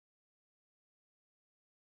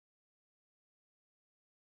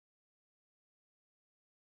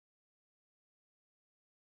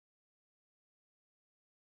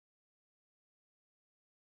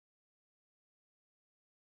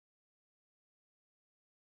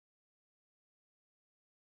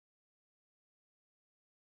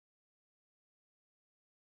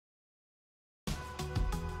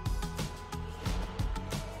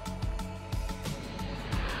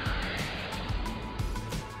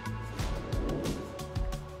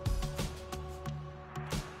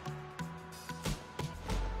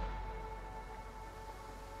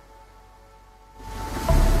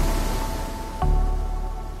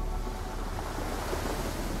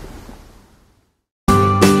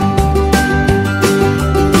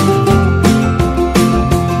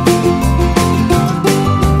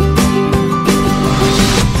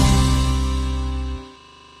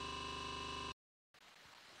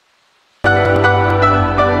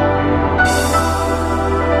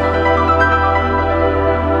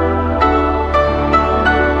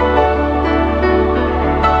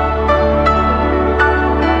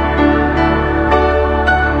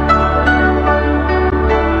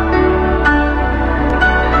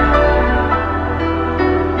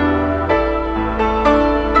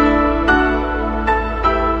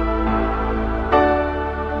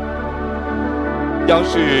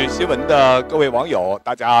视新闻的各位网友，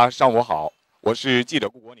大家上午好，我是记者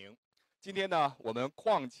顾国宁。今天呢，我们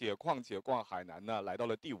况且逛海南呢，来到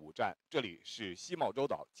了第5站，这里是西茂洲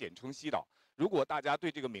岛，简称西岛。如果大家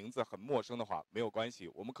对这个名字很陌生的话，没有关系，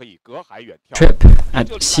我们可以隔海远眺。Trip at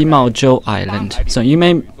Ximaozhou Island. So you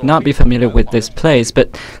may not be familiar with this place, but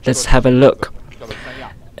let's have a look.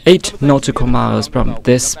 8 nautical miles from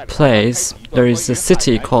this place, there is a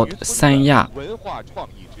city called Sanya.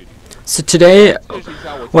 So today,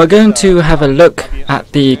 we're going to have a look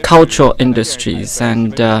at the cultural industries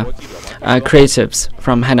and creatives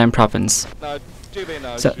from Hainan province.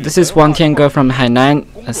 So this is Wang Tiange from Hainan,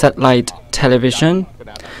 a satellite television.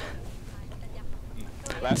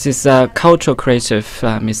 This is a cultural creative,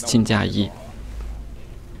 Ms. Qin Jiayi.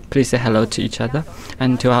 Please say hello to each other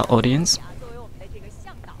and to our audience.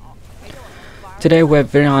 Today we're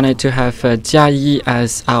very honored to have Jiayi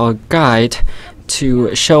as our guide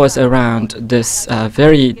to show us around this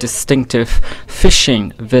very distinctive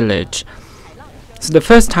fishing village. So the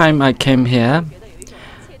first time I came here,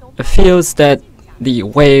 it feels that the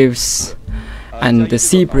waves and the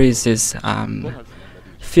sea breezes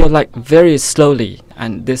feel like very slowly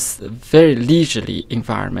and this very leisurely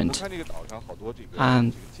environment.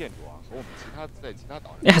 And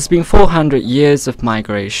it has been 400 years of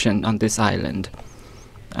migration on this island.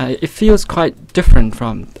 It feels quite different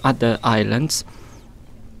from other islands.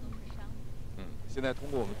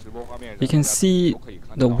 You can see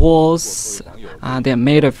the walls, they are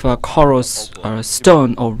made of coral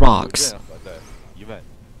stone or rocks.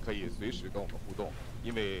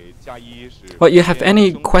 Well, you have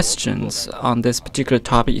any questions on this particular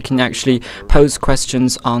topic, you can actually post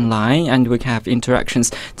questions online and we can have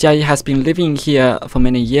interactions. Jiayi has been living here for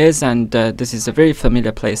many years and this is a very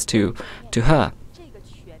familiar place to her.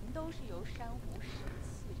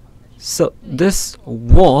 So this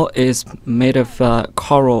wall is made of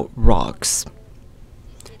coral rocks.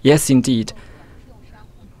 Yes, indeed.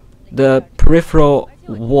 The peripheral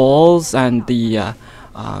walls and the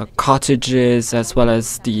cottages as well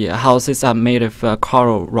as the houses are made of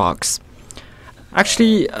coral rocks.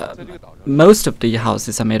 Actually, most of the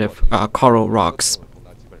houses are made of coral rocks.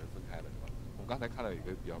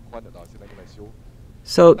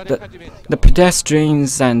 So the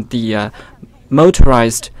pedestrians and the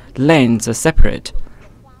motorized lanes are separate.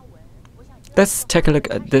 Let's take a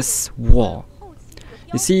look at this wall.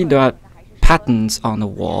 You see there are patterns on the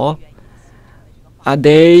wall. Are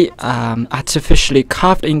they artificially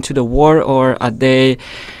carved into the wall or are they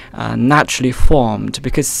naturally formed?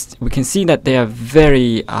 Because we can see that they are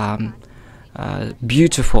very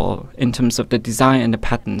beautiful in terms of the design and the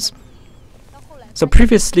patterns. So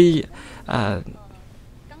previously, the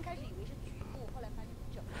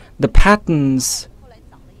patterns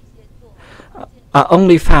are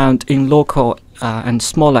only found in local and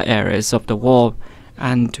smaller areas of the wall,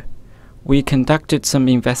 and we conducted some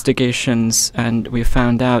investigations and we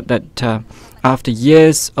found out that after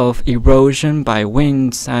years of erosion by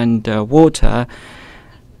winds and water,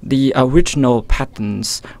 the original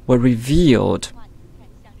patterns were revealed.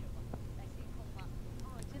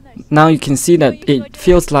 Now you can see that it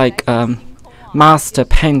feels like master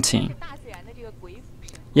painting.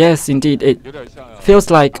 Yes, indeed, it feels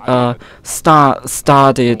like a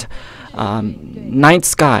star-studded night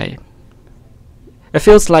sky. It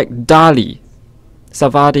feels like Dali,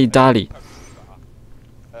 Savadi Dali.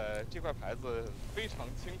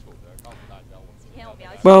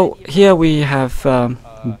 Well, here we have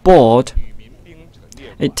board.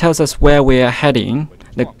 It tells us where we are heading,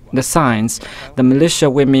 the signs. The Militia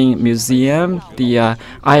Women Museum, the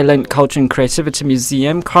Island Culture and Creativity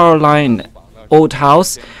Museum, Caroline Old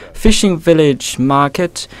House, Fishing Village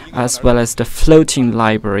Market, as well as the Floating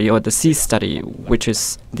Library or the Sea Study, which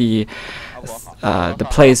is the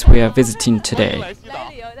place we are visiting today.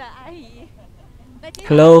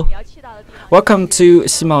 Hello, welcome to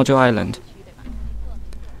Ximaozhou Island.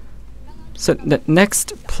 So the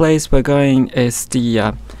next place we're going is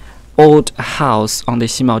the old house on the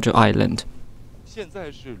Ximaozhou Island.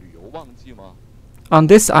 On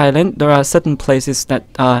this island, there are certain places that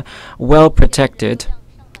are well protected.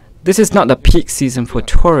 This is not the peak season for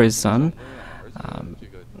tourism,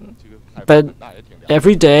 but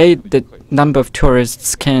every day the number of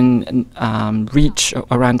tourists can reach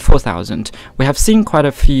around 4,000. We have seen quite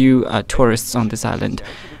a few tourists on this island.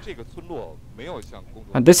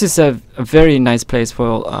 This is a very nice place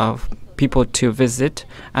for people to visit,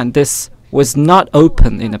 and this was not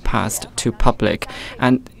open in the past to public,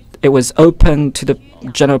 and it was open to the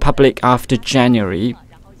general public after January.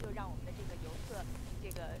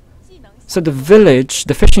 So the village,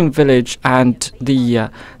 the fishing village and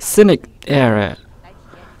the scenic area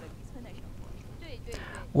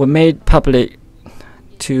were made public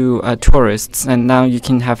to tourists, and now you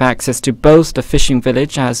can have access to both the fishing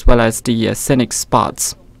village as well as the scenic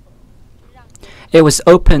spots. It was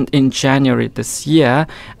opened in January this year,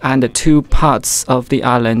 and the two parts of the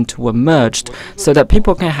island were merged so that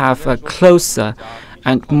people can have a closer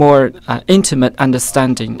and more intimate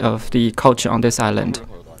understanding of the culture on this island.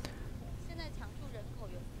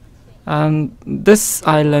 This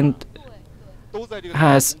island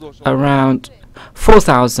has around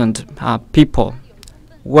 4,000 people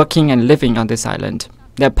working and living on this island.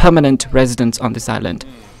 They're permanent residents on this island.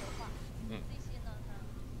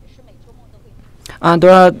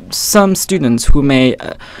 There are some students who may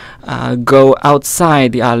go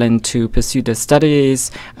outside the island to pursue their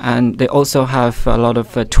studies, and they also have a lot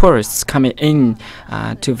of tourists coming in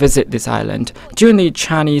to visit this island. During the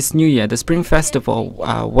Chinese New Year, the Spring Festival,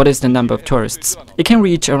 what is the number of tourists? It can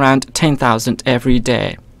reach around 10,000 every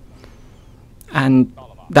day. And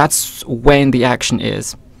that's when the action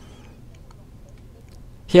is.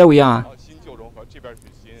 Here we are.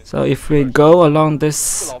 So if we go along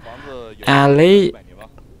this alley,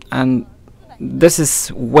 and this is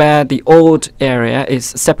where the old area is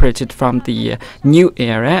separated from the new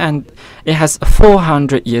area, and it has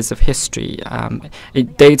 400 years of history.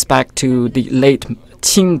 It dates back to the late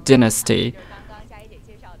Qing dynasty.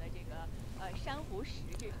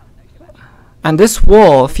 And this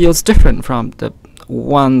wall feels different from the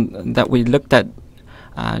one that we looked at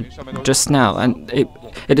just now, and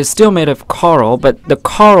it is still made of coral, but the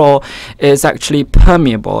coral is actually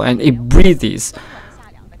permeable and it breathes.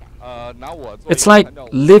 It's like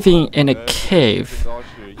living in a cave,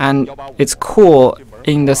 and it's cool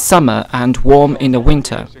in the summer and warm in the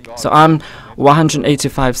winter. So I'm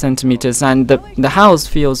 185 centimeters, and the house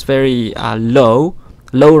feels very low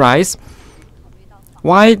rise.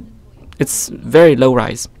 Why? It's very low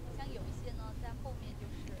rise.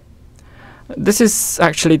 This is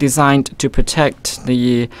actually designed to protect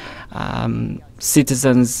the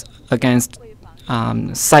citizens against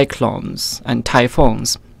cyclones and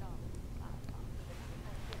typhoons.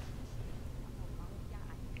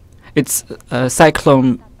 It's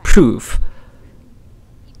cyclone-proof.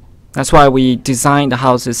 That's why we designed the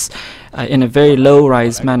houses in a very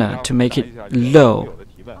low-rise manner to make it low.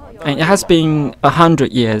 And it has been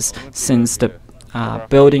 100 years since the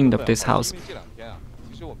building of this house.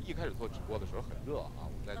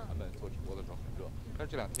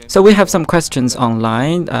 So we have some questions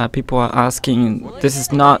online. People are asking, this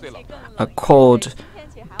is not a cold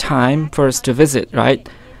time for us to visit, right?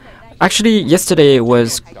 Actually, yesterday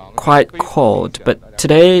was quite cold, but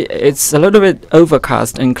today it's a little bit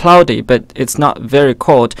overcast and cloudy, but it's not very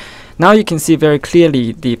cold. Now you can see very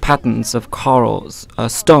clearly the patterns of corals,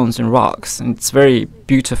 stones and rocks, and it's very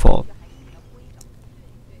beautiful.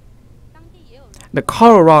 The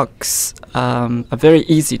coral rocks are very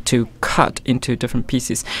easy to cut into different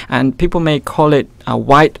pieces, and people may call it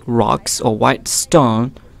white rocks or white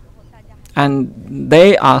stone, and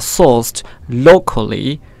they are sourced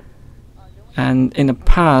locally. And in the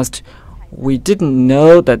past, we didn't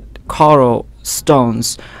know that coral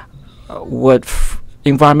stones would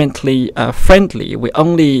environmentally friendly. We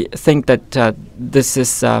only think that this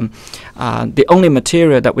is the only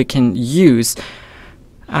material that we can use.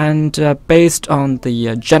 And based on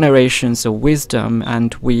the generations of wisdom,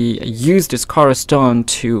 and we use this coral stone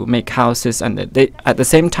to make houses, and they, at the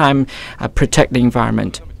same time protect the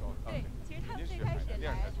environment.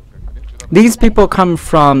 These people come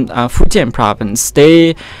from Fujian province.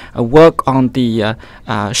 They work on the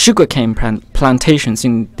sugarcane plantations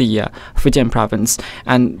in the Fujian province,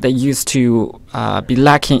 and they used to be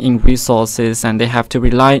lacking in resources, and they have to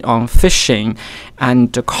rely on fishing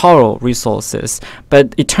and coral resources.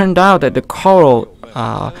 But it turned out that the coral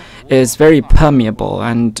is very permeable,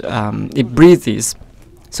 and it breathes.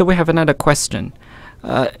 So we have another question.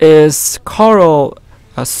 Is coral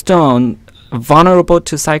stone vulnerable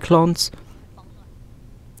to cyclones?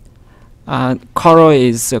 Coral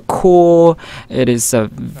is cool. It is a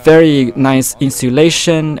very nice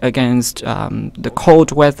insulation against the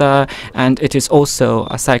cold weather, and it is also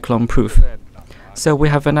a cyclone proof. So we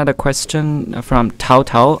have another question from Tao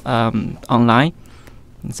Tao online.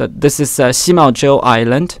 So this is Ximaozhou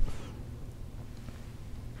Island.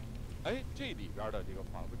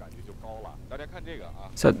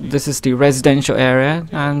 So this is the residential area,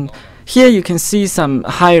 and here you can see some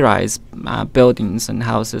high-rise buildings and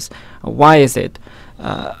houses. Why is it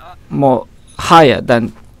more higher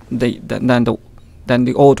than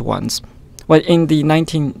the old ones? Well, in the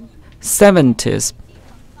 1970s,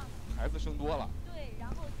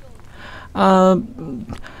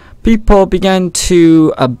 people began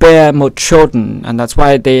to bear more children, and that's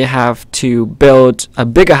why they have to build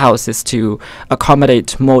bigger houses to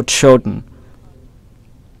accommodate more children.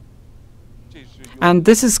 And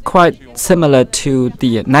this is quite similar to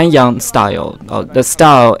the Nanyang style, or the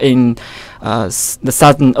style in the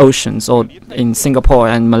southern oceans, or in Singapore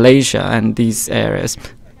and Malaysia and these areas.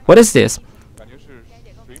 What is this?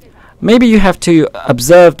 Maybe you have to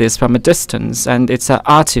observe this from a distance, and it's an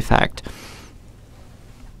artifact.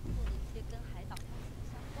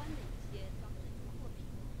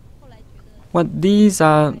 What these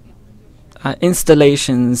are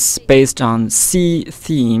installations based on sea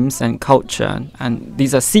themes and culture, and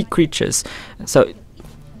these are sea creatures. So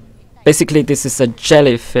basically this is a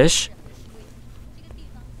jellyfish.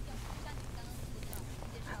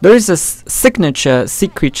 There is a signature sea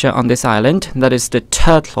creature on this island, that is the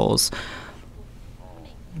turtles.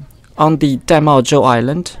 On the Daimao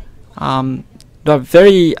Island, there are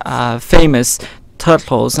very famous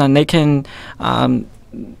turtles, and they can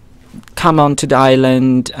come onto the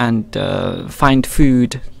island and find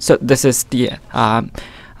food. So this is the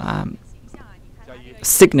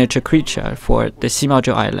signature creature for the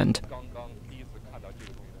Ximao Island.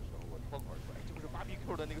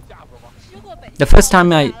 The first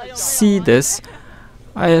time I see this,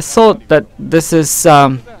 I thought that this is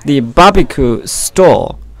the barbecue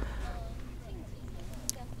store.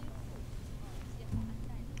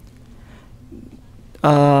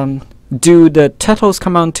 Do the turtles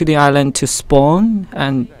come onto the island to spawn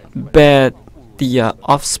and bear the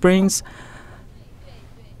offsprings?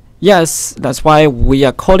 Yes, that's why we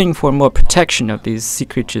are calling for more protection of these sea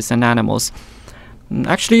creatures and animals.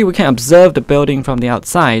 Actually, we can observe the building from the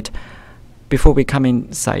outside before we come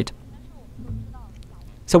inside.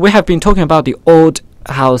 So we have been talking about the old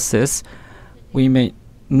houses. We may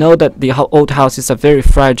know that the old houses are very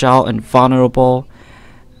fragile and vulnerable.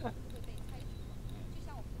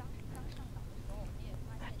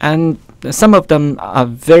 And some of them are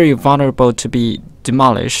very vulnerable to be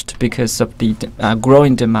demolished because of the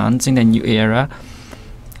growing demands in the new era.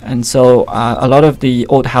 And so a lot of the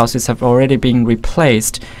old houses have already been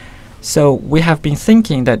replaced. So we have been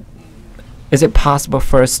thinking that, is it possible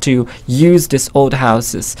for us to use these old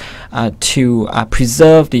houses to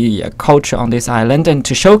preserve the culture on this island and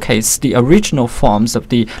to showcase the original forms of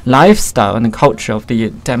the lifestyle and the culture of the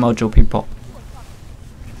Daimao people?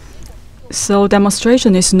 So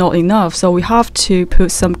demonstration is not enough, so we have to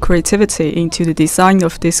put some creativity into the design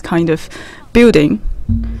of this kind of building.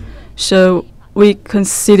 So we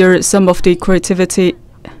consider some of the creativity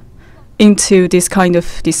into this kind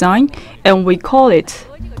of design, and we call it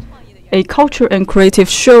a culture and creative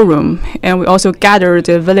showroom. And we also gather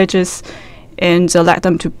the villagers and let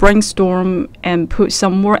them to brainstorm and put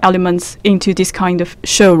some more elements into this kind of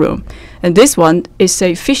showroom. And this one is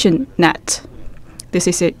a fishing net. This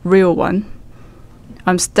is a real one.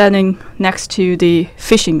 I'm standing next to the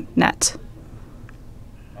fishing net.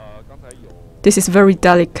 This is very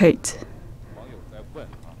delicate.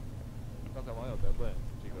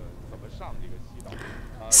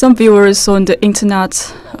 Some viewers on the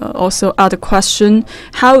internet also asked the question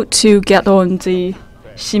how to get on the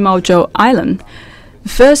Ximao Island.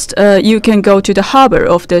 First, you can go to the harbor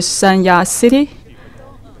of the Sanya city,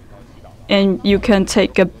 and you can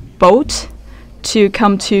take a boat to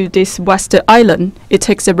come to this West Island. It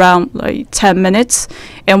takes around like 10 minutes,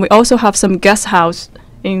 and we also have some guest house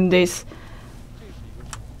in this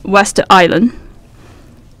West Island,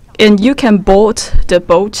 and you can board the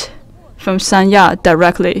boat from Sanya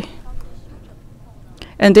directly.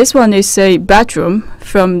 And this one is a bedroom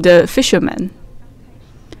from the fisherman.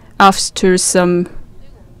 After some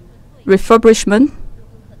refurbishment,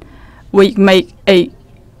 we make a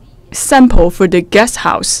sample for the guest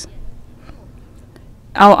house.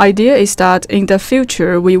 Our idea is that in the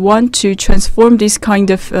future we want to transform this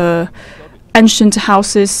kind of ancient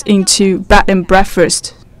houses into bed and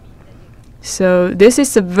breakfast. So this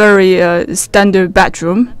is a very standard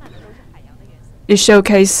bedroom. It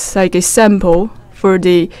showcases like a sample for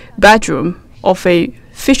the bedroom of a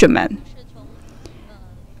fisherman.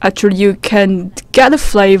 Actually, you can get a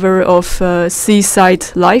flavor of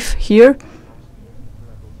seaside life here.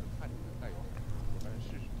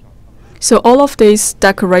 So all of these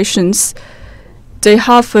decorations, they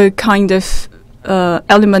have a kind of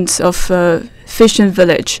elements of fishing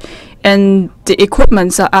village, and the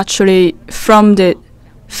equipments are actually from the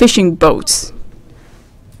fishing boats.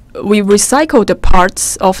 We recycle the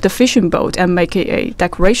parts of the fishing boat and make it a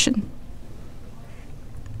decoration.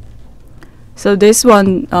 So this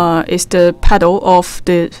one is the paddle of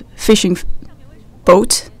the fishing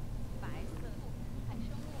boat.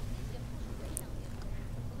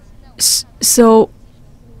 So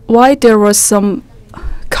why there was some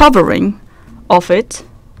covering of it?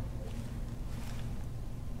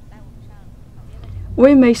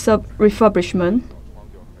 We made some refurbishment,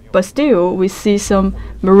 but still we see some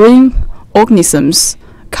marine organisms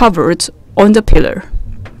covered on the pillar.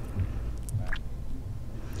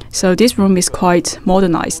 So this room is quite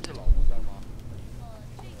modernized.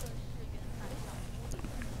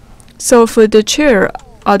 So for the chair,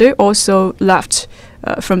 are they also left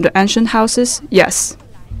from the ancient houses? Yes.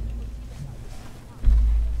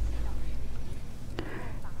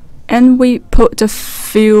 And we put a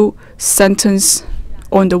few sentences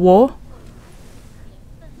on the wall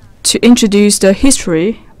to introduce the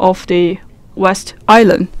history of the West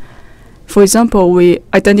Island. For example, we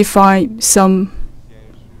identify some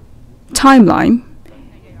timeline,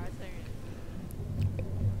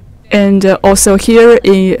 and also here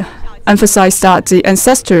emphasize that the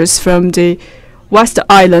ancestors from the West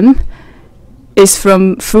Island is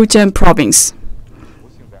from Fujian province.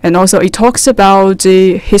 And also it talks about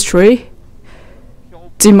the history,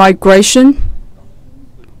 the migration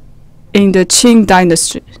in the Qing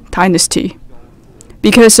dynasty.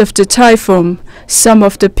 Because of the typhoon, some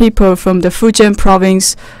of the people from the Fujian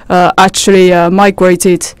province actually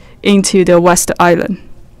migrated into the West Island.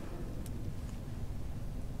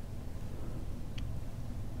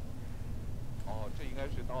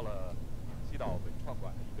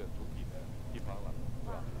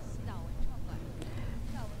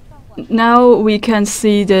 Now we can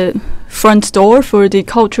see the front door for the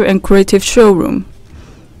Culture and Creative Showroom.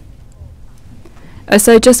 As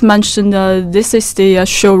I just mentioned, this is the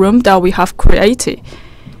showroom that we have created.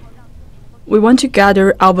 We want to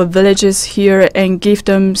gather our villagers here and give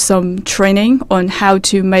them some training on how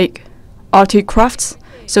to make arty crafts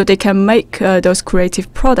so they can make those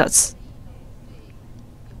creative products.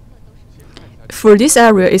 For this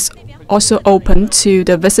area, it's also open to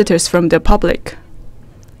the visitors from the public.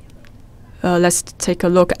 Let's take a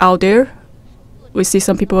look out there. We see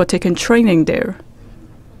some people are taking training there.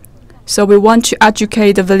 So we want to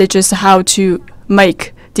educate the villagers how to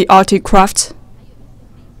make the arty craft.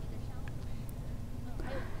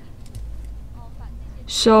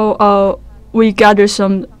 So we gather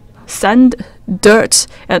some sand, dirt,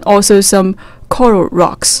 and also some coral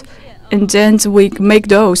rocks, and then we make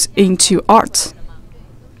those into art.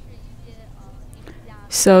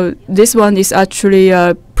 So this one is actually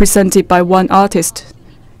presented by one artist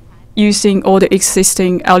using all the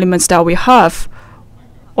existing elements that we have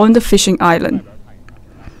on the fishing island.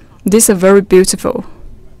 These are very beautiful.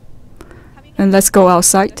 And let's go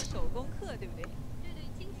outside.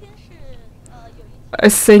 I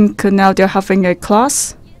think now they're having a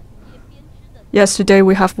class. Yesterday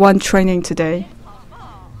we have one training today.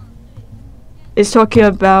 It's talking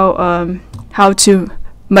about how to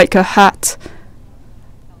make a hat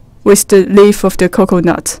with the leaf of the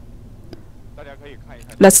coconut.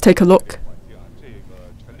 Let's take a look.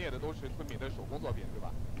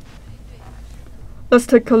 Let's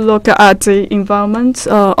take a look at the environment.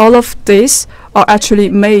 All of these are actually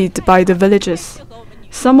made by the villagers.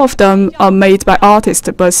 Some of them are made by artists,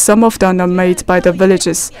 but some of them are made by the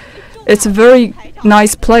villagers. It's a very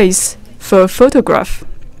nice place for photograph.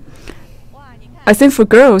 I think for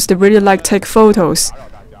girls, they really like take photos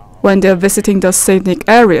when they're visiting the scenic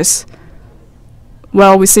areas.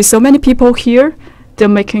 Well, we see so many people here. They're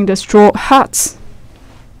making the straw hats.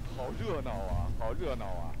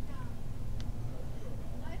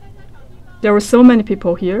 There are so many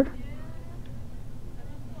people here.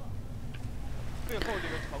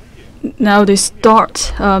 Now they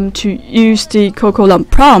start to use the coconut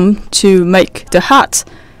palm to make the hat.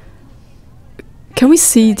 Can we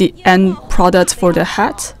see the end product for the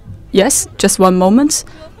hat? Yes, just one moment.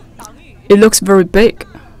 It looks very big.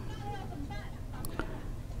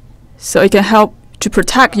 So it can help to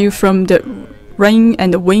protect you from the rain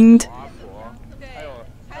and the wind.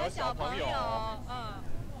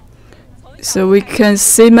 So we can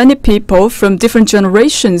see many people from different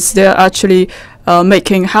generations. They are actually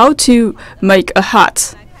making how to make a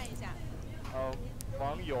hat.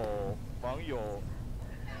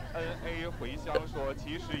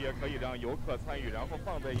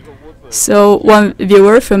 So one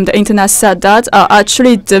viewer from the internet said that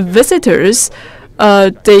actually the visitors,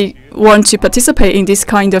 they want to participate in this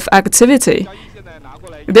kind of activity.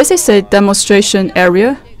 This is a demonstration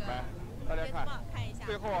area.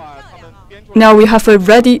 Now we have a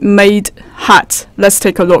ready-made hat. Let's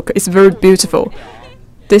take a look. It's very beautiful.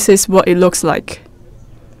 This is what it looks like.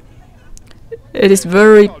 It is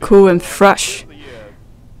very cool and fresh.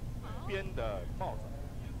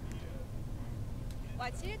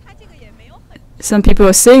 Some people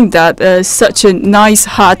are saying that such a nice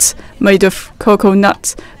hut made of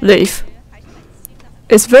coconut leaf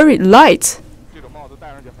is very light.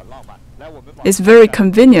 It's very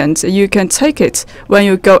convenient. You can take it when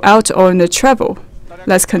you go out on a travel.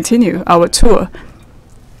 Let's continue our tour.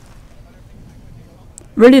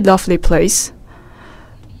 Really lovely place.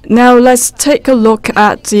 Now let's take a look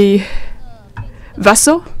at the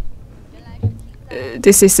vessel.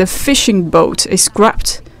 This is a fishing boat, a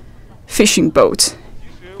scrapped fishing boat.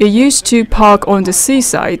 It used to park on the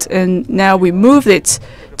seaside, and now we moved it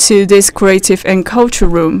to this creative and culture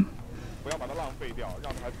room.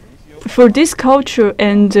 For this culture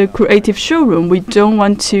and creative showroom, we don't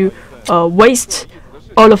want to waste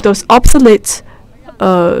all of those obsolete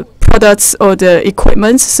products or the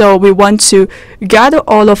equipment, so we want to gather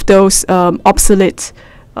all of those obsolete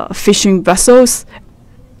fishing vessels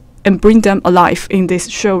and bring them alive in this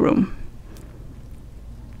showroom.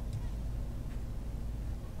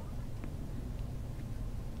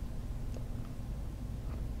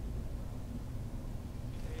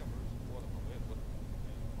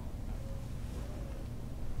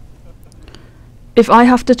 If I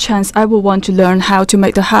have the chance, I will want to learn how to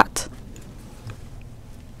make the hat.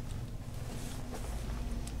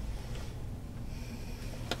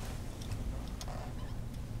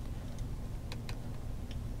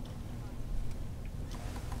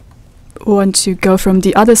 Want to go from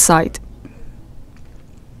the other side.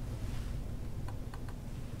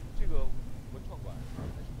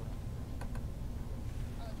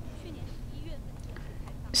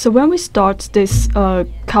 So when we start this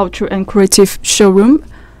culture and creative showroom,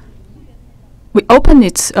 we opened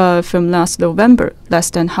it from last November, less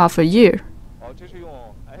than half a year.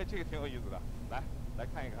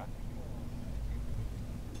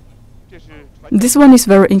 This one is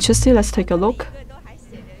very interesting. Let's take a look.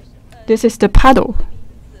 This is the paddle.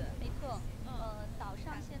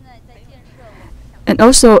 And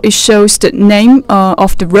also it shows the name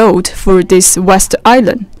of the road for this West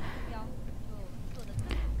Island.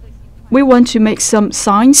 We want to make some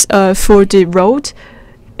signs for the road,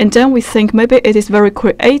 and then we think maybe it is very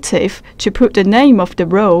creative to put the name of the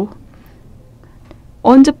road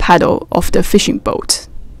on the paddle of the fishing boat.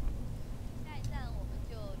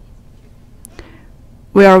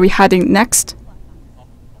 Where are we heading next?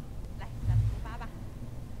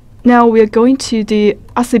 Now we are going to the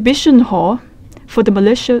exhibition hall for the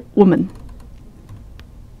Malaysian woman.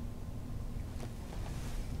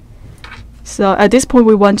 So at this point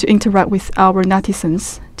we want to interact with our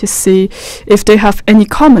netizens to see if they have any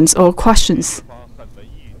comments or questions.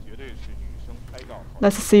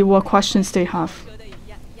 Let's see what questions they have.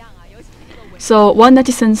 So one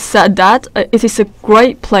netizen said that it is a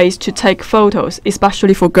great place to take photos,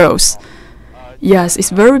 especially for girls. Yes, it's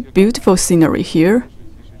very beautiful scenery here.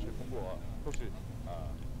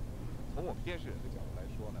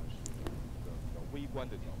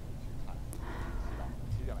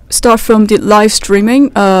 Start from the live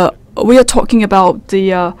streaming. We are talking about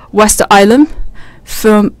the West Island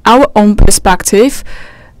from our own perspective.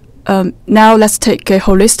 Now let's take a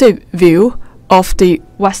holistic view of the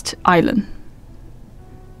West Island.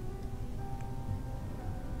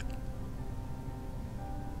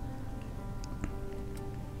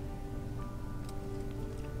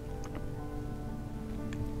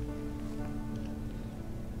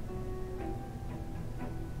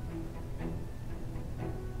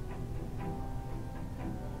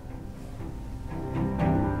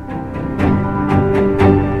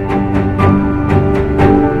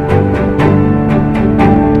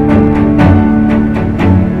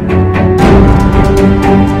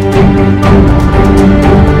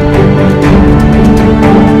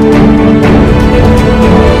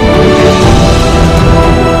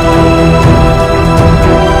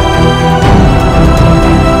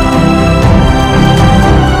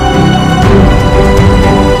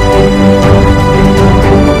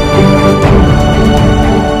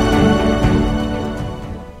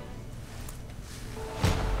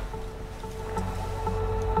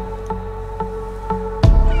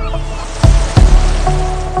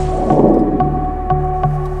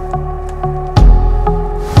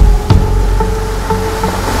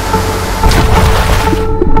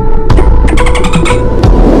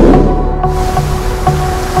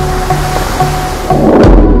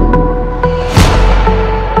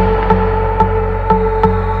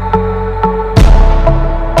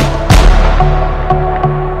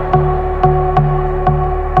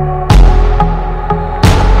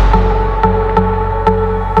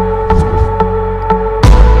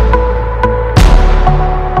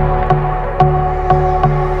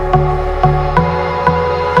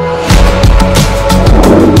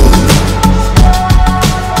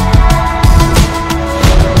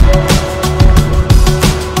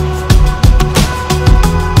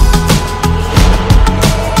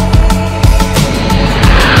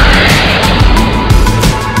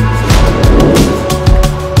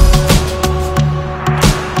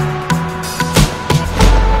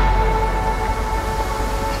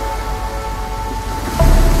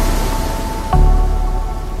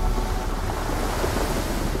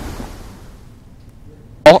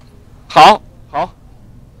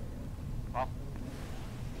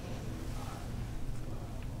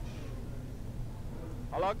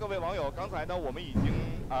 各位网友，刚才呢，我们已经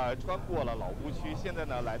穿过了老屋区，现在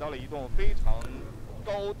呢，来到了一栋非常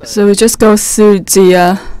高的。So we just go through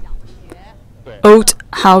the old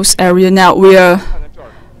house area now. We are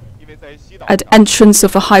at the entrance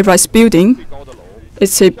of a high-rise building.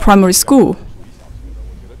 It's a primary school.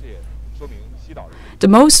 The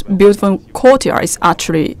most beautiful courtyard is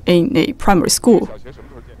actually in a primary school.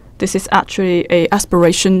 This is actually an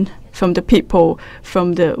aspiration from the people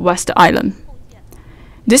from the West Island.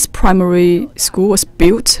 This primary school was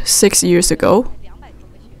built 6 years ago.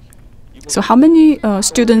 So how many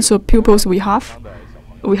students or pupils we have?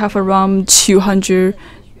 We have around 200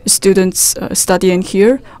 students studying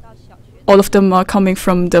here. All of them are coming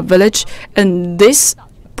from the village, and this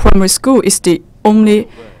primary school is the only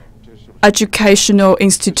educational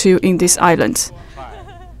institute in this island.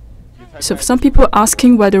 So some people are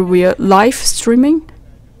asking whether we are live streaming.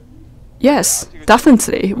 Yes,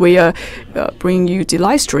 definitely. We are bringing you the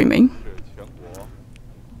live streaming.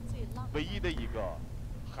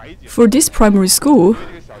 For this primary school,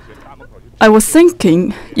 I was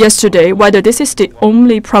thinking yesterday whether this is the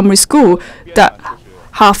only primary school that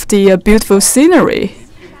have the beautiful scenery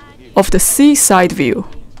of the seaside view.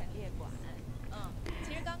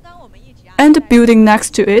 And the building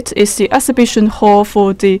next to it is the exhibition hall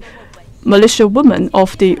for the Malaysian women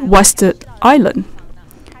of the West Island.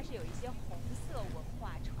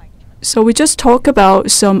 So we just talk about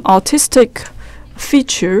some artistic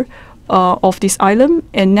feature of this island,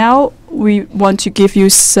 and now we want to give you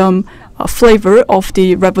some flavor of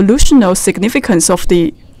the revolutionary significance of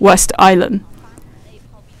the West Island.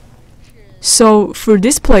 So for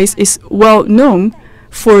this place is well known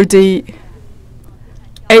for the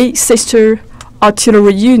 8 sister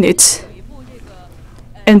artillery unit,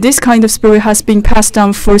 and this kind of spirit has been passed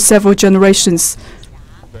down for several generations.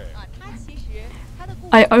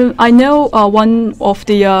 I know one of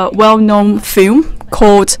the well-known film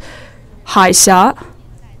called Hainan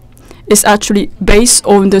is actually based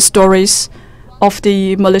on the stories of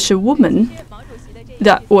the Malaysian woman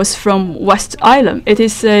that was from West Island. It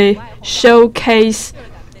is a showcase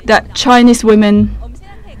that Chinese women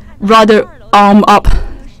rather arm up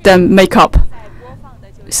than make up.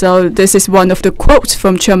 So this is one of the quotes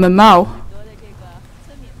from Chairman Mao.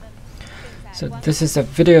 So this is a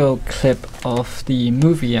video clip of the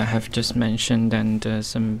movie I have just mentioned, and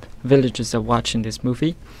some villagers are watching this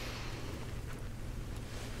movie.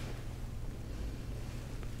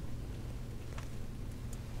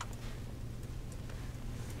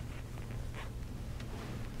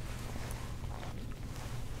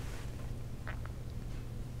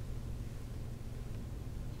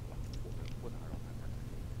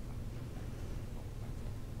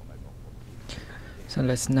 So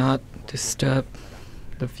let's not disturb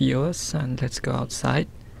the viewers and let's go outside.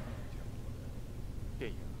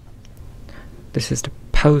 This is the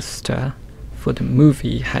poster for the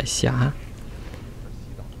movie Hainan,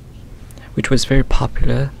 which was very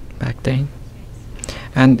popular back then.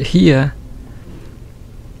 And here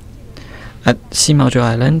at Ximaozhou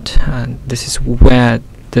Island, this is where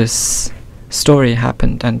this story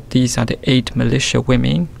happened, and these are the 8 militia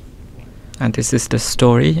women, and this is the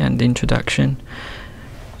story and the introduction.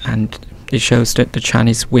 And it shows that the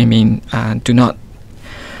Chinese women do not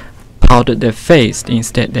powder their face.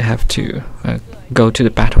 Instead, they have to go to the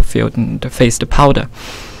battlefield and face the powder.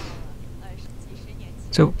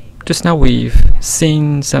 So just now we've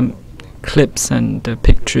seen some clips and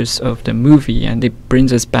pictures of the movie, and it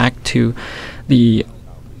brings us back to the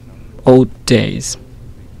old days.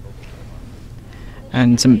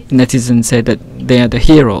 And some netizens say that they are the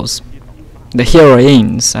heroes, the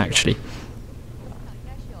heroines actually.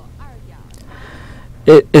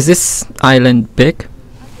 Is this island big?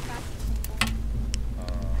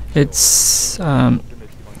 It's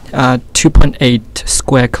 2.8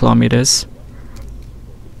 square kilometers.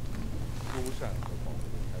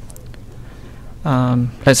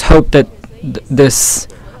 Let's hope that this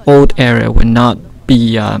old area will not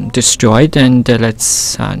be destroyed, and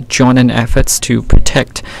let's join in efforts to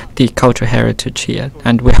protect the cultural heritage here.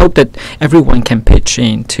 And we hope that everyone can pitch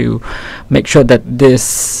in to make sure that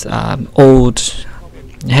this old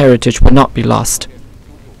heritage will not be lost.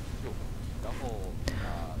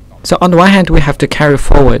 So on the one hand, we have to carry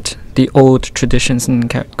forward the old traditions and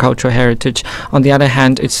cultural heritage. On the other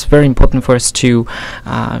hand, it's very important for us to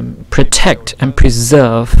protect and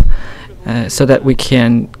preserve so that we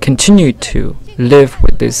can continue to live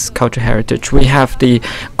with this cultural heritage. We have the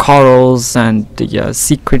corals and the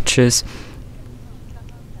sea creatures.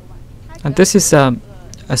 And this is a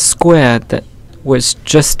square that was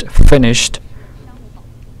just finished.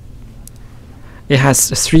 It has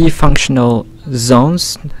 3 functional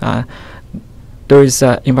zones. There is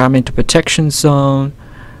an environmental protection zone,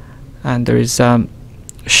 and there is a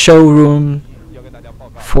showroom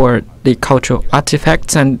for the cultural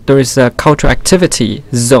artifacts, and there is a cultural activity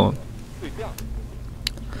zone.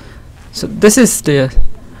 So this is the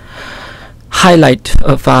highlight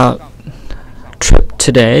of our trip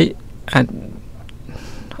today, and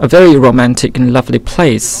a very romantic and lovely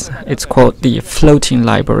place. It's called the Floating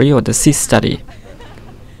Library, or the Sea Study.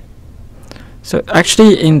 So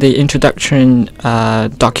actually in the introduction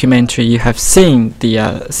documentary you have seen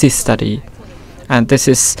the Sea Study, and this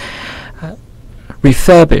is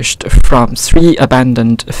refurbished from 3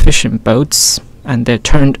 abandoned fishing boats, and they're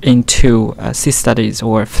turned into sea studies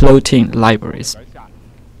or floating libraries.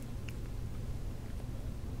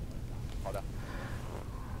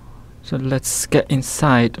 So let's get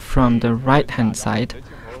inside from the right-hand side.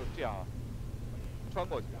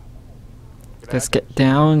 Let's get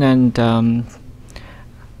down, and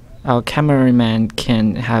our cameraman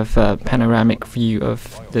can have a panoramic view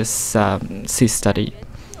of this sea study.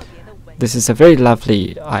 This is a very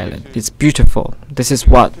lovely island. It's beautiful. This is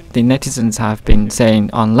what the netizens have been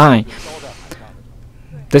saying online.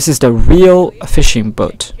 This is the real fishing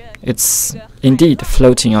boat. It's indeed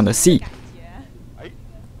floating on the sea.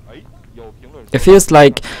 It feels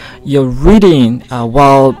like you're reading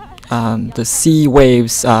while the sea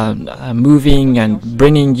waves are moving and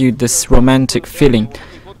bringing you this romantic feeling.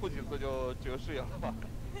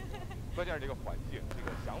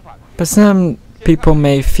 But some people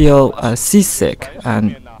may feel seasick,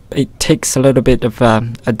 and it takes a little bit of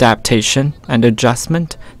adaptation and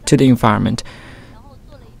adjustment to the environment.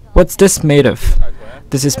 What's this made of?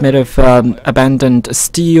 This is made of abandoned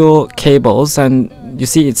steel cables, and you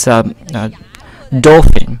see it's a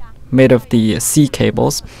dolphin made of the sea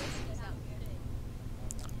cables.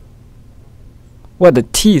 Well, the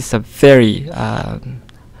teeth are very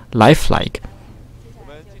lifelike.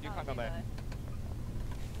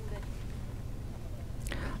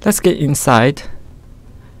 Let's get inside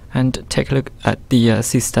and take a look at the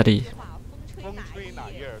sea study.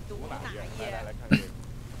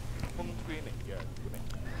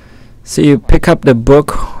 So you pick up the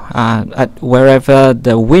book at wherever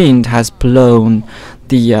the wind has blown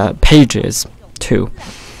the pages to.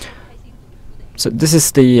 So this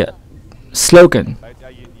is the slogan,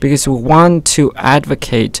 because we want to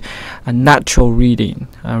advocate a natural reading,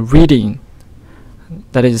 reading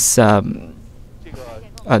that is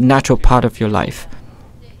a natural part of your life.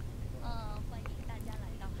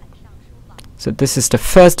 So this is the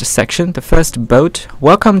first section, the first boat.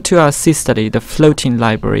 Welcome to our sea study, the floating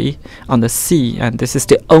library on the sea, and this is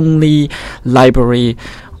the only library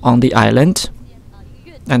on the island,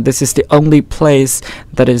 and this is the only place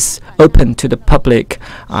that is open to the public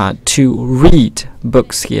to read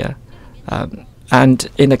books here. And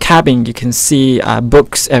in the cabin you can see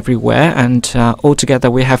books everywhere, and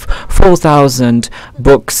altogether we have 4,000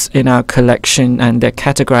 books in our collection, and they're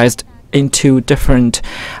categorized into different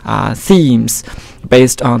themes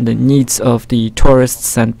based on the needs of the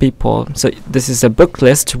tourists and people. So this is a book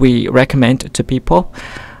list we recommend to people.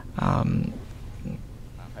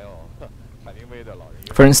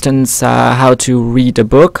 For instance, how to read a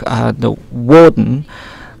book, The Warden,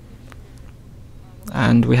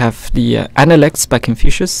 and we have the Analects by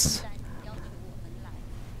Confucius.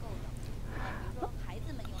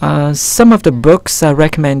 Some of the books are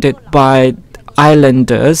recommended by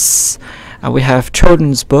islanders. We have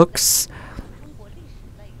children's books.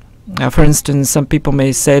 For instance, some people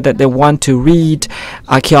may say that they want to read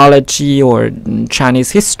archaeology or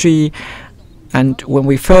Chinese history, and when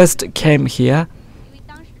we first came here,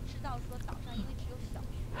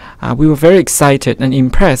 we were very excited and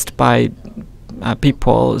impressed by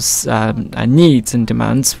people's needs and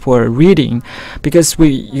demands for reading, because we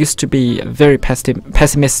used to be very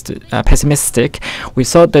pessimistic. We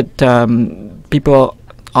thought that people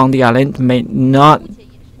on the island may not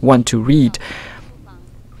want to read.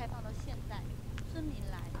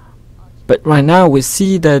 But right now we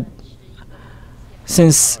see that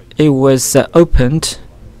since it was opened,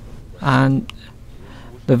 and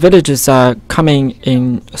the villagers are coming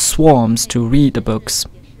in swarms to read the books.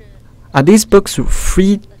 Are these books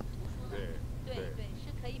free?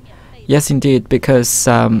 Yes, indeed, because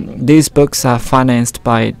these books are financed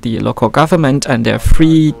by the local government, and they're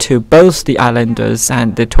free to both the islanders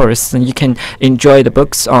and the tourists, and you can enjoy the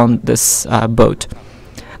books on this boat.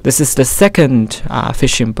 This is the second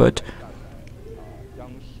fishing boat.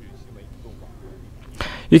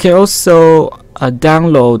 You can also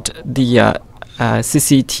download the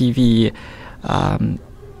CCTV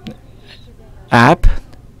app,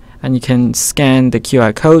 and you can scan the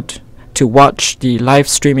QR code to watch the live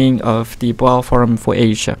streaming of the Boao Forum for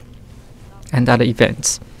Asia and other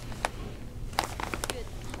events.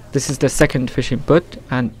 This is the second fishing boat,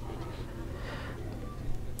 and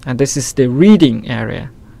this is the reading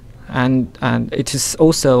area, and it is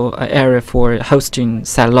also an area for hosting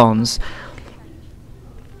salons.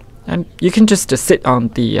 And you can just sit on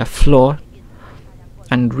the floor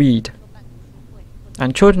and read.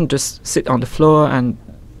 And children just sit on the floor and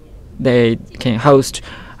they can host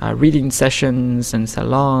reading sessions and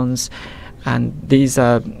salons. And these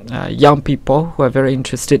are young people who are very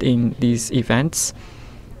interested in these events.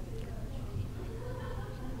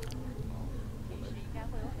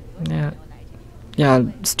 Yeah,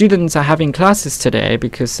 students are having classes today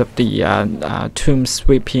because of the tomb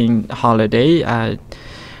sweeping holiday.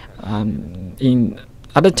 In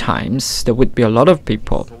other times, there would be a lot of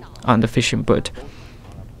people on the fishing boat.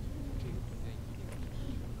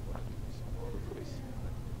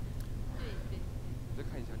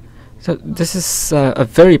 So this is a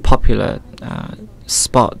very popular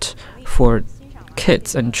spot for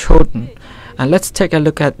kids and children. And let's take a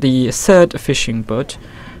look at the third fishing boat.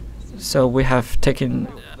 So we have taken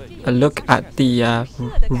a look at the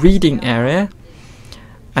reading area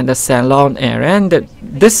and the salon area, and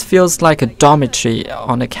this feels like a dormitory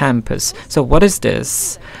on a campus. So what is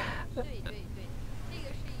this?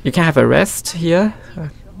 You can have a rest here.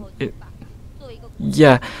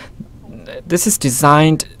 Yeah, this is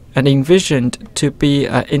designed and envisioned to be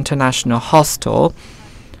an international hostel.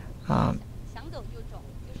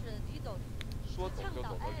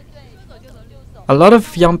 A lot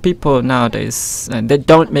of young people nowadays, they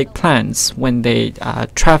don't make plans when they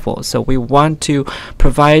travel. So we want to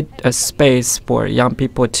provide a space for young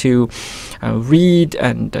people to read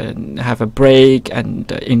and have a break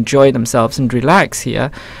and enjoy themselves and relax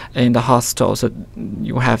here in the hostel. So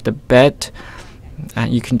you have the bed,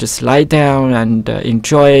 and you can just lie down and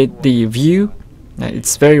enjoy the view.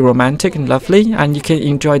 It's very romantic and lovely, and you can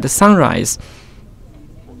enjoy the sunrise.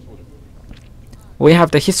 We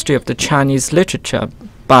have the history of the Chinese literature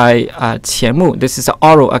by Qian Mu. This is an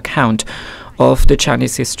oral account of the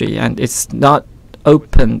Chinese history, and it's not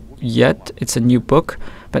open yet. It's a new book,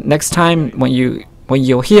 but next time when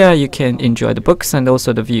you're here, you can enjoy the books and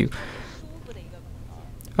also the view.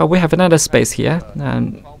 Oh, we have another space here,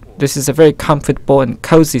 and this is a very comfortable and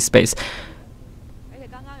cozy space.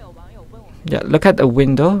 Yeah, look at the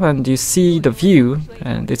window and you see the view,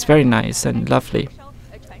 and it's very nice and lovely.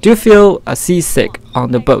 Do you feel seasick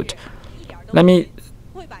on the boat? Let me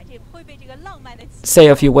say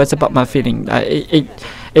a few words about my feeling. It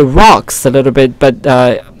rocks a little bit, but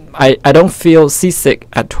I don't feel seasick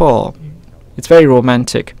at all. It's very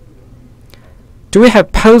romantic. Do we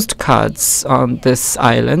have postcards on this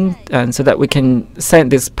island, and so that we can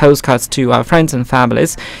send these postcards to our friends and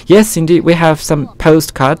families? Yes, indeed, we have some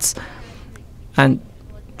postcards, and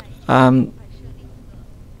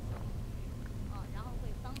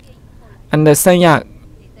the Sanya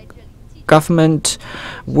government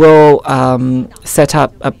will set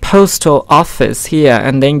up a postal office here,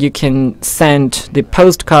 and then you can send the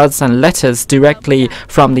postcards and letters directly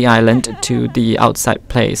from the island to the outside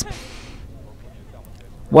place.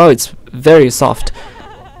 Wow, it's very soft.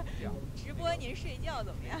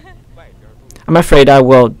 I'm afraid I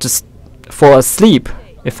will just fall asleep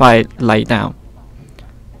if I lie down.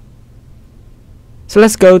 So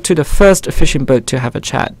let's go to the first fishing boat to have a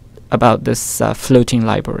chat about this floating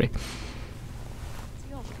library.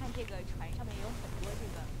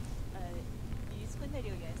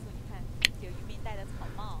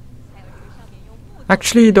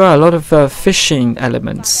 Actually, there are a lot of fishing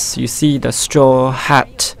elements. You see the straw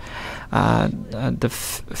hat, the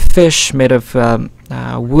fish made of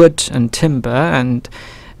wood and timber, and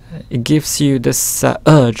it gives you this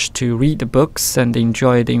urge to read the books and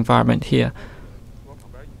enjoy the environment here.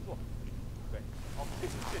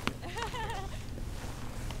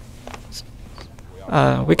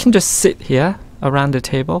 We can just sit here around the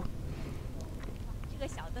table.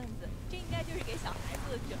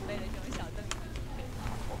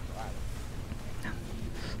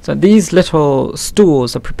 So these little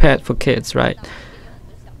stools are prepared for kids, right?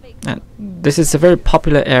 And this is a very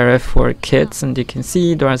popular area for kids, and you can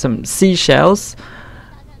see there are some seashells.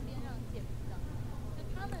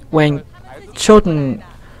 When children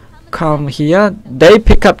come here, they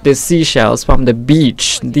pick up the seashells from the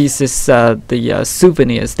beach. This is the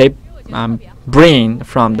souvenirs they bring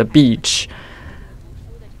from the beach.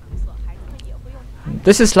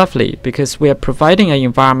 This is lovely because we are providing an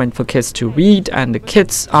environment for kids to read, and the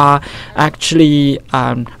kids are actually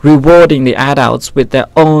rewarding the adults with their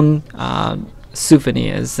own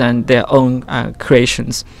souvenirs and their own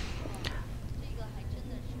creations.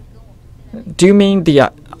 Do you mean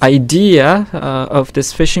the idea of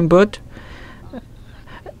this fishing boat?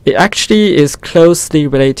 It actually is closely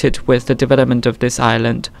related with the development of this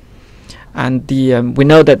island. And we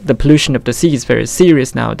know that the pollution of the sea is very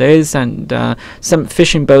serious nowadays, and some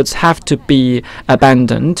fishing boats have to be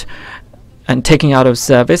abandoned and taken out of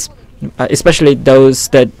service, especially those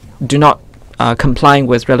that do not complying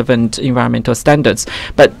with relevant environmental standards.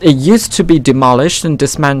 But it used to be demolished and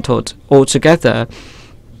dismantled altogether.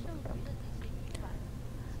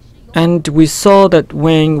 And we saw that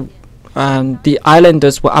when the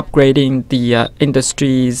islanders were upgrading the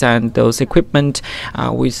industries and those equipment,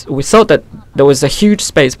 we saw that there was a huge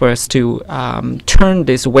space for us to turn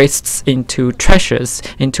these wastes into treasures,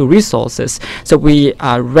 into resources. So we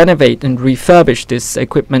renovate and refurbish this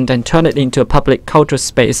equipment and turn it into a public cultural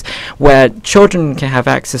space where children can have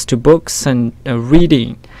access to books and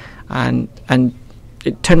reading. And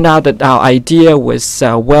it turned out that our idea was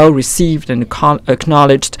well received and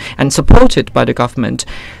acknowledged and supported by the government.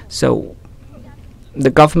 So the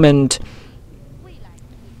government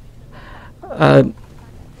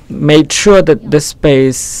made sure that this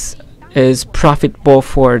space is profitable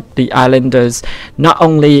for the islanders, not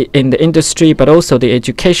only in the industry but also the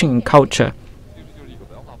education and culture.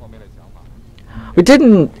 We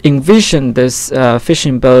didn't envision this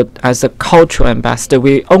fishing boat as a cultural ambassador.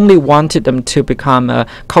 We only wanted them to become a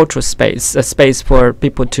cultural space, a space for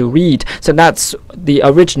people to read. So that's the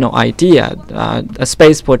original idea, a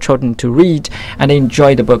space for children to read and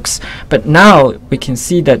enjoy the books. But now we can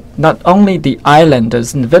see that not only the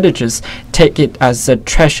islanders and the villagers take it as a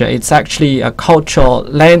treasure, it's actually a cultural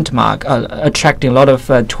landmark, attracting a lot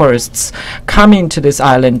of tourists coming to this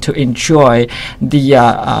island to enjoy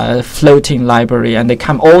the floating library. And they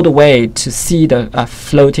come all the way to see the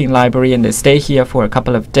floating library, and they stay here for a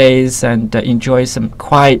couple of days and enjoy some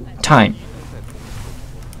quiet time.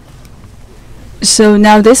 So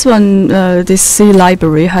now this one, this sea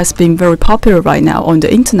library has been very popular right now on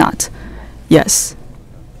the internet. Yes.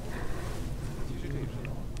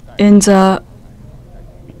 And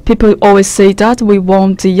people always say that we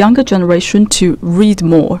want the younger generation to read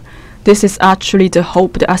more. This is actually the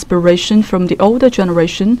hope, the aspiration from the older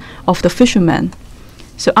generation of the fishermen.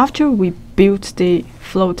 So after we built the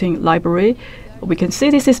floating library, we can see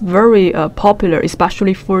this is very popular,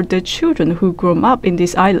 especially for the children who grew up in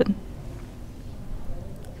this island.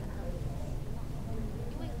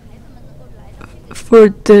 For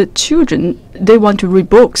the children, they want to read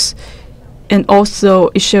books, and also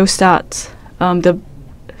it shows that the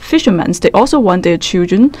fishermen, they also want their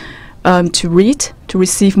children to read, to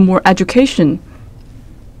receive more education.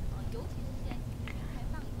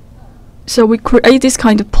 So we create this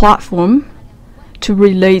kind of platform to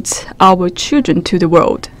relate our children to the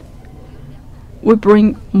world. We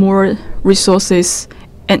bring more resources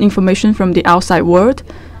and information from the outside world.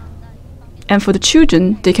 And for the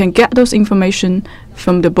children, they can get those information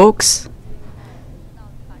from the books.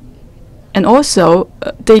 And also,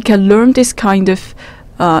 they can learn this kind of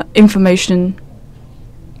information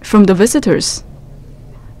from the visitors.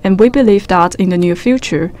 And we believe that in the near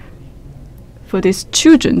future, for these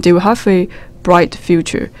children, they will have a bright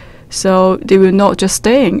future. So they will not just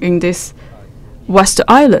staying in this West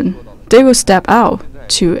Island. They will step out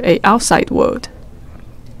to an outside world.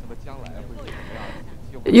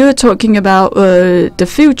 You're talking about the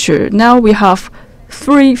future. Now we have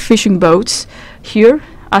 3 fishing boats here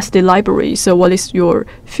as the library. So what is your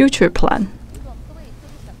future plan?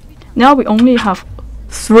 Now we only have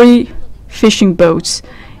 3 fishing boats,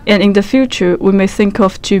 and in the future we may think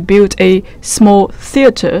of to build a small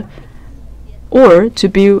theater or to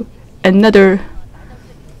build another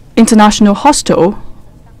international hostel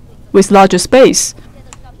with larger space.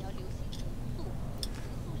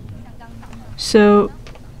 So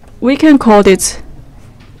we can call it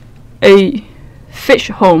a fish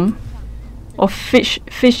home or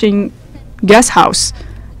fishing guest house.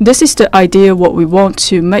 This is the idea what we want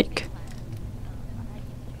to make.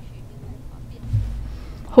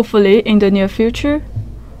 Hopefully, in the near future,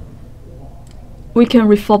 we can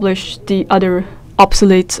refurbish the other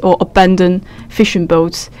obsolete or abandoned fishing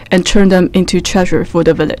boats and turn them into treasure for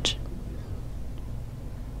the village.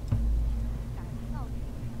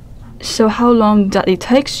 So how long does it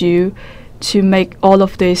take you to make all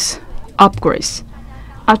of these upgrades?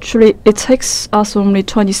 Actually, it takes us only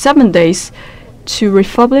 27 days to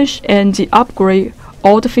refurbish and upgrade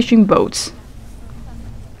all the fishing boats.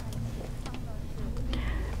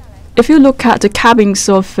 If you look at the cabins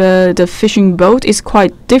of the fishing boat, it's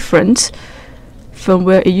quite different from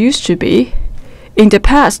where it used to be. In the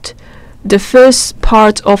past, the first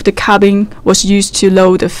part of the cabin was used to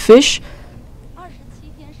load the fish,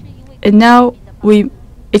 And now we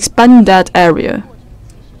expand that area.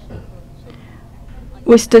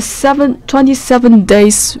 With the 27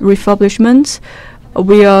 days refurbishment,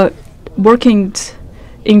 we are working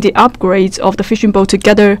in the upgrade of the fishing boat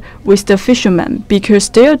together with the fishermen, because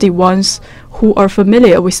they are the ones who are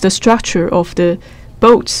familiar with the structure of the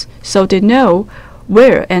boats, so they know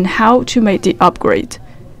where and how to make the upgrade.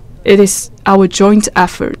 It is our joint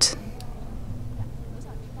effort.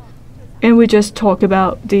 And we just talk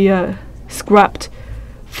about the scrapped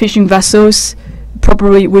fishing vessels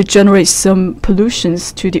probably will generate some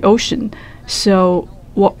pollutions to the ocean. So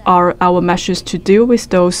what are our measures to deal with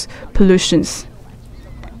those pollutions?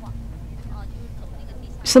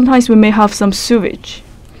 Sometimes we may have some sewage.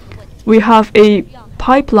 We have a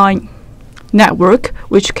pipeline network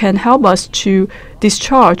which can help us to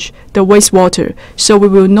discharge the wastewater. So we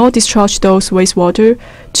will not discharge those wastewater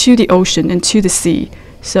to the ocean and to the sea.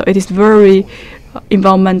 So it is very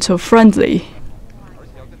environmental friendly.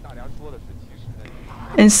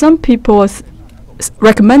 And some people are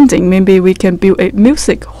recommending maybe we can build a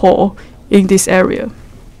music hall in this area.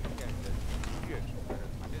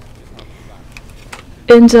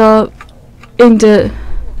 And in the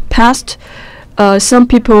past, some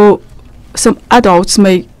adults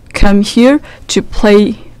may come here to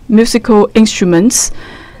play musical instruments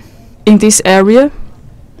in this area.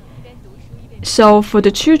 So for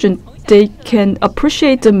the children, they can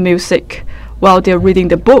appreciate the music while they're reading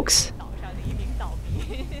the books.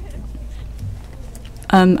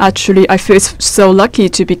 Actually, I feel so lucky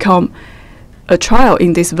to become a child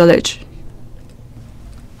in this village.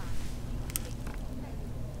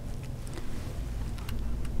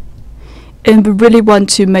 And we really want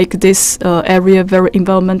to make this area very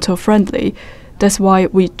environmental friendly. That's why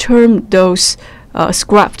we turn those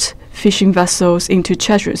scrapped fishing vessels into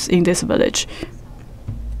treasures in this village.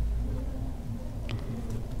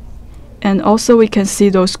 And also we can see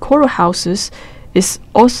those coral houses is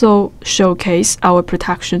also showcase our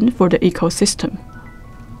protection for the ecosystem.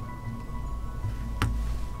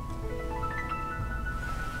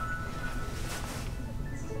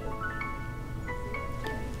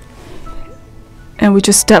 And we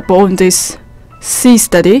just step on this sea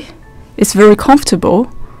study. It's very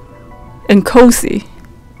comfortable and cozy.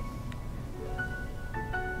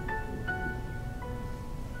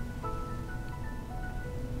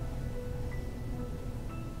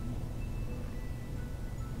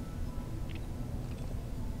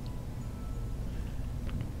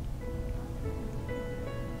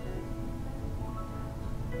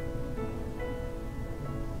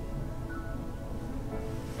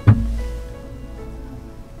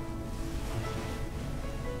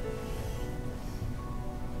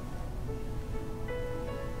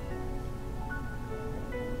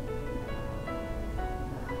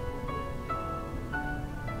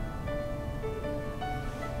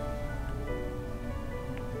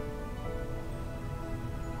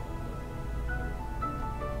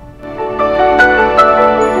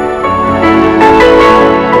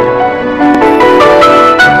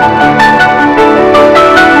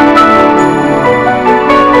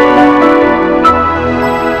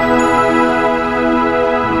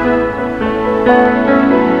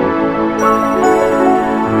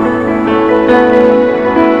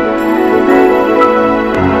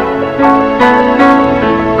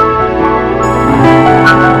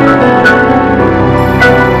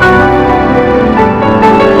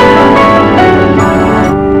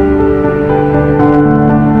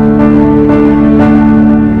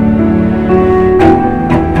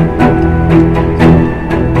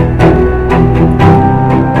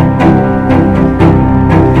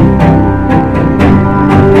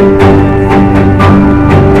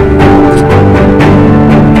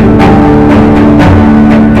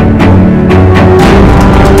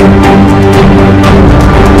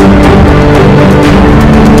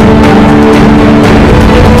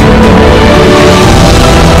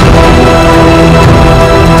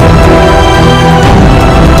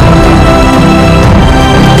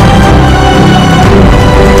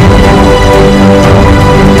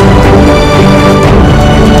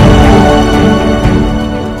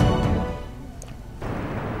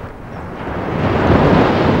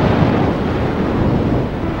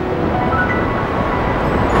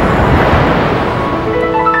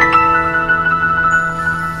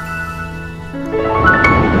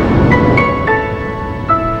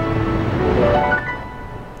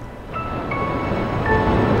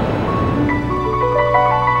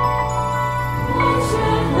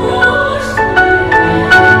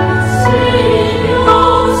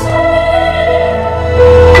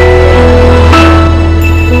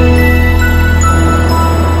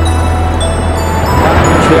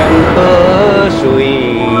 河水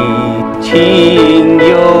清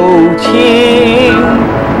又清，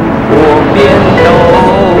我便斗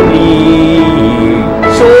笠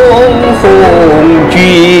送红军。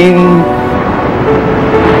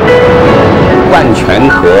万泉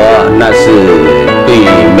河那是对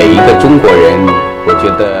每一个中国人，我觉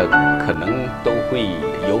得可能都会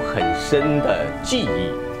有很深的记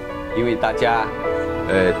忆，因为大家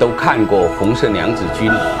都看过《红色娘子军》，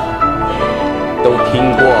都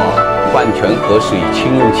听过万泉河水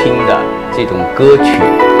清又清的这种歌曲。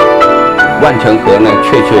万泉河呢，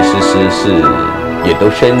确确实实是也都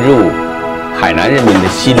深入海南人民的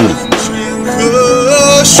心里。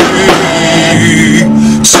河水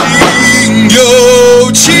清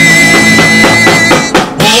又清，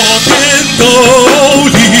我便斗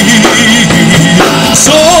笠送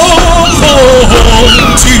红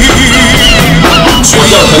军。我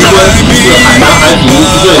叫陈坤，是海南海警务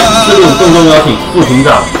支队4路共同邀请副艇长。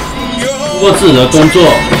通过自己的工作，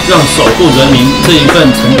让守护人民这一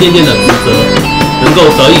份沉甸甸的职责能够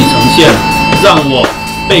得以呈现，让我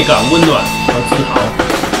倍感温暖和自豪。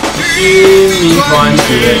军民团结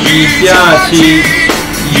一家亲，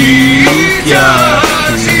一家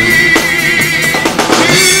亲。军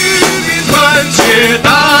民团结打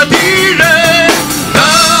敌人，打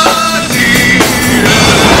敌人。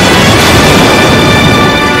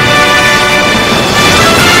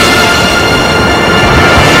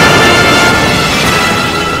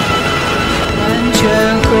万泉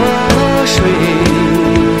河水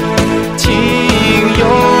清又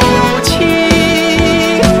清，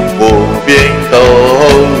我便斗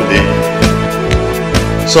笠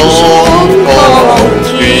送红军。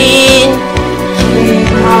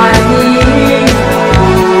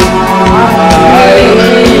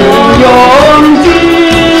勇军，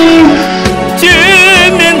军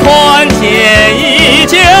民团结一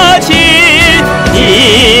家亲，一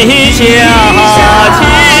家。